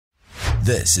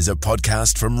This is a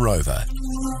podcast from Rover.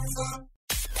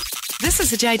 This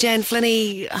is a JJ and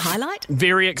Flinny highlight.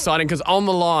 Very exciting because on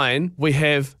the line we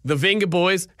have the Venga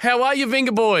Boys. How are you,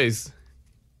 Venga Boys?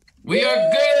 We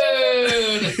are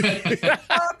good!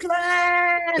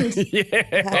 Auckland!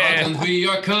 Yeah. Auckland, we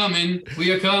are coming.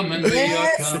 We are coming. We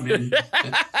are coming.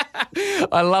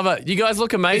 I love it. You guys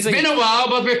look It's amazing. been a while,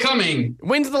 but we're coming.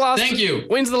 Thank you.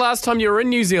 When's the last time you were in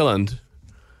New Zealand?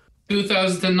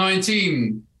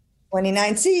 2019.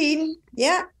 2019.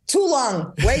 Yeah. Too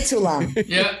long. Way too long.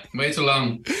 Yeah, way too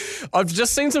long. I've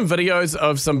just seen some videos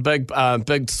of some big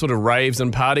sort of raves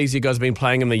and parties you guys have been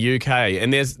playing in the UK,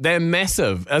 and they're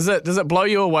massive. Does it blow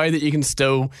you away that you can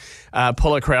still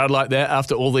pull a crowd like that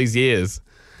after all these years?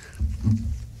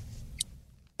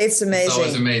 It's amazing. It's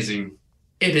always amazing.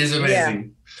 It is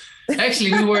amazing. Yeah.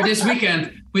 Actually, we were this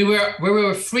weekend. We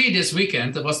were free this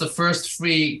weekend. It was the first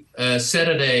free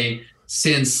Saturday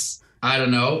since, I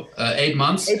don't know, 8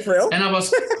 months. April. And I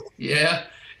was, yeah.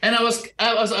 And I was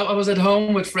at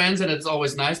home with friends, and it's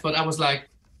always nice. But I was like,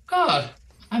 God,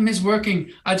 I miss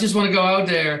working. I just want to go out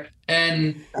there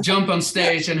and jump on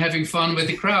stage and having fun with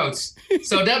the crowds.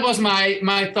 So that was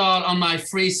my thought on my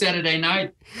free Saturday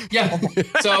night. Yeah.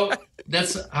 So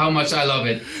that's how much I love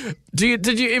it.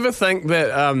 Did you ever think that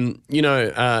in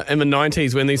the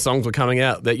 90s when these songs were coming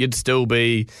out that you'd still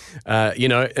be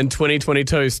in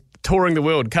 2022 touring the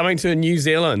world, coming to New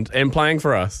Zealand and playing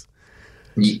for us?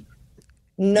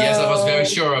 No. Yes, I was very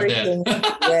sure of that.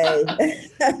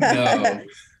 No.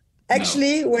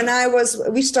 Actually, when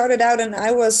we started out, and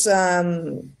I was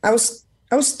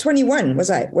 21. Was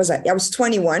I? I was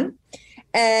 21.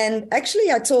 And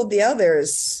actually, I told the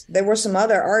others, there were some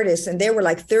other artists, and they were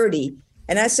like 30.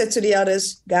 And I said to the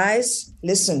others, guys,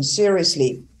 listen,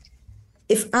 seriously,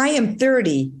 if I am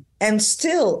 30 and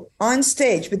still on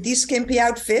stage with these skimpy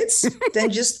outfits,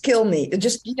 then just kill me.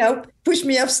 Just, push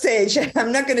me off stage.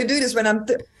 I'm not going to do this when I'm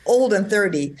old and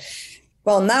 30.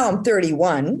 Well, now I'm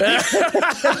 31.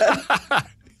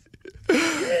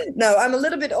 No, I'm a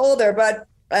little bit older, but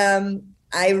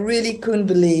I really couldn't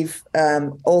believe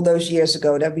all those years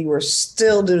ago that we were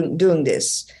still doing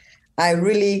this. I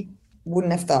really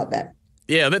wouldn't have thought that.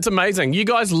 Yeah, that's amazing. You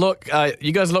guys look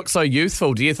so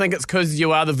youthful. Do you think it's because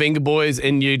you are the Venga Boys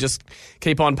and you just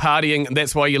keep on partying and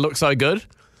that's why you look so good?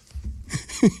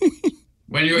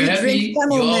 When you're we happy, drink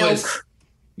camel milk.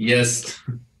 Yes.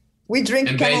 We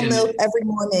drink camel milk every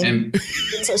morning.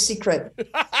 It's our secret.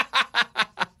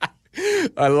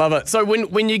 I love it. So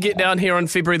when you get down here on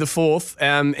February the 4th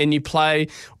and you play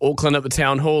Auckland at the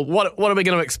Town Hall, what are we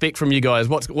going to expect from you guys?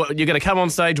 What you're going to come on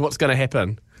stage? What's going to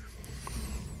happen?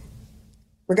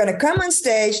 We're going to come on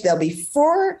stage. There'll be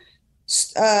four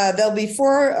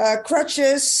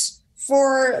crutches,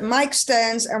 4 mic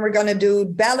stands, and we're going to do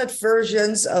ballad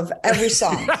versions of every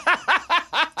song.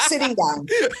 Sitting down.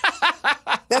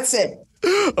 That's it.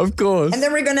 Of course. And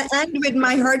then we're going to end with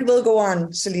My Heart Will Go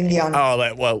On, Celine Dion. Oh,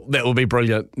 that will be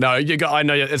brilliant. No, I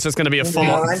know it's just going to be a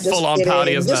full-on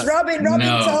party, isn't it? Robin,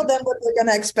 tell them what we're going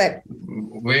to expect.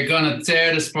 We're going to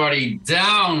tear this party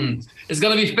down. It's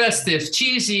going to be festive,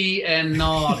 cheesy, and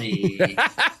naughty.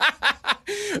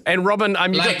 And Robin,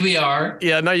 we are.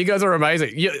 Yeah, no, you guys are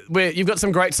amazing. You've got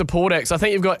some great support acts. I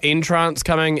think you've got Entrance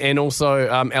coming and also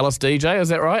Alice DJ. Is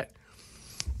that right?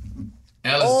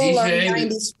 Alice All DJ. our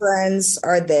 90s friends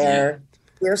are there. Yeah.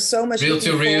 We're so much Real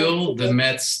to Real. The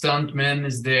Mad Stuntman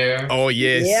is there. Oh,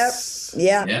 yes.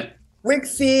 Yep. Yeah.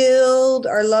 Wickfield,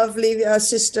 our lovely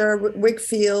sister,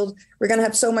 Wickfield. We're going to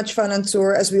have so much fun on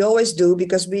tour, as we always do,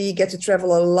 because we get to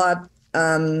travel a lot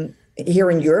here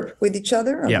in Europe with each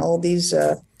other on all these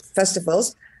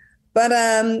festivals. But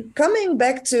coming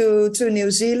back to New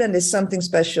Zealand is something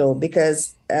special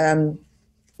because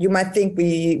you might think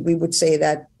we would say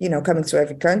that, coming to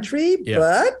every country,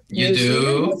 but you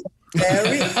do.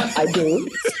 I do.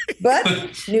 But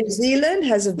New Zealand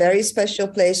has a very special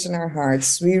place in our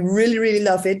hearts. We really, really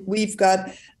love it. We've got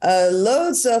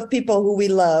loads of people who we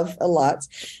love a lot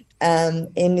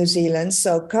in New Zealand.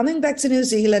 So coming back to New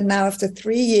Zealand now after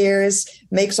 3 years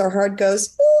makes our heart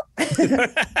goes,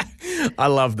 I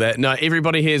love that. No,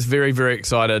 everybody here is very, very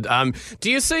excited. Do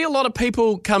you see a lot of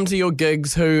people come to your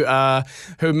gigs who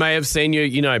may have seen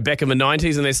you, back in the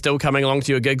 90s and they're still coming along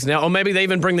to your gigs now? Or maybe they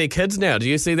even bring their kids now. Do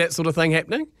you see that sort of thing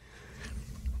happening?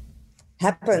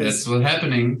 Happens. That's what's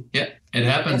happening. Yeah, it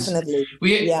happens. Definitely.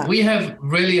 We have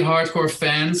really hardcore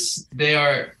fans. They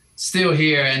are still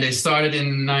here, and they started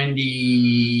in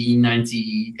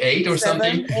 1998 or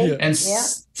something, and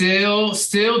still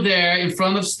there in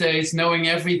front of stage, knowing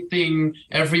everything,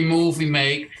 every move we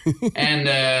make,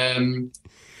 and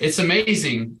it's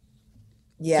amazing.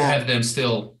 Yeah. have them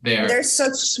still there. They're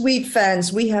such sweet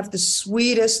fans. We have the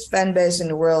sweetest fan base in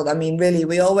the world. I mean, really,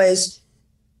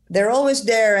 they're always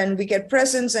there, and we get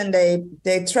presents, and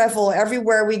they travel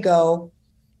everywhere we go.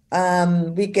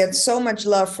 We get so much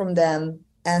love from them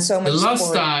and so much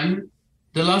support.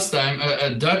 The last time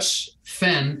a Dutch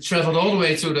fan traveled all the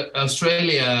way to the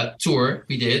Australia tour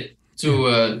we did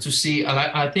to see,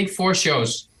 I think, 4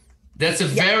 shows. That's a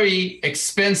very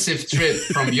expensive trip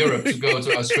from Europe to go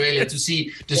to Australia to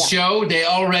see the show they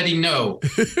already know.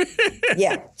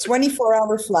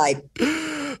 24-hour flight.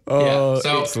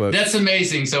 So excellent. That's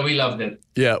amazing. So we loved it.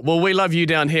 Yeah, well, we love you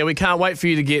down here. We can't wait for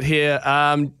you to get here.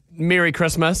 Merry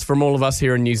Christmas from all of us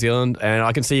here in New Zealand. And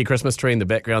I can see your Christmas tree in the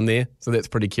background there, so that's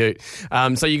pretty cute.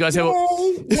 So you guys have...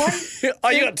 Oh,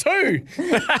 you got 2.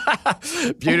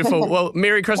 Beautiful. Well,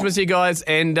 Merry Christmas, you guys,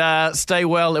 and stay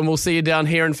well, and we'll see you down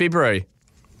here in February.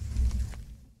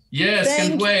 Yes,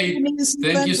 can't wait.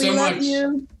 Thank you so much.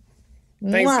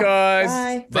 Thanks, guys.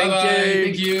 Bye.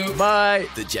 Thank you. Bye.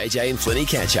 The JJ and Flinny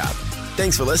catch up.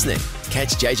 Thanks for listening.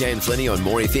 Catch JJ and Flinny on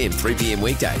More FM 3 p.m.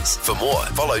 weekdays. For more,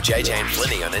 follow JJ and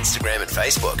Flinny on Instagram and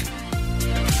Facebook.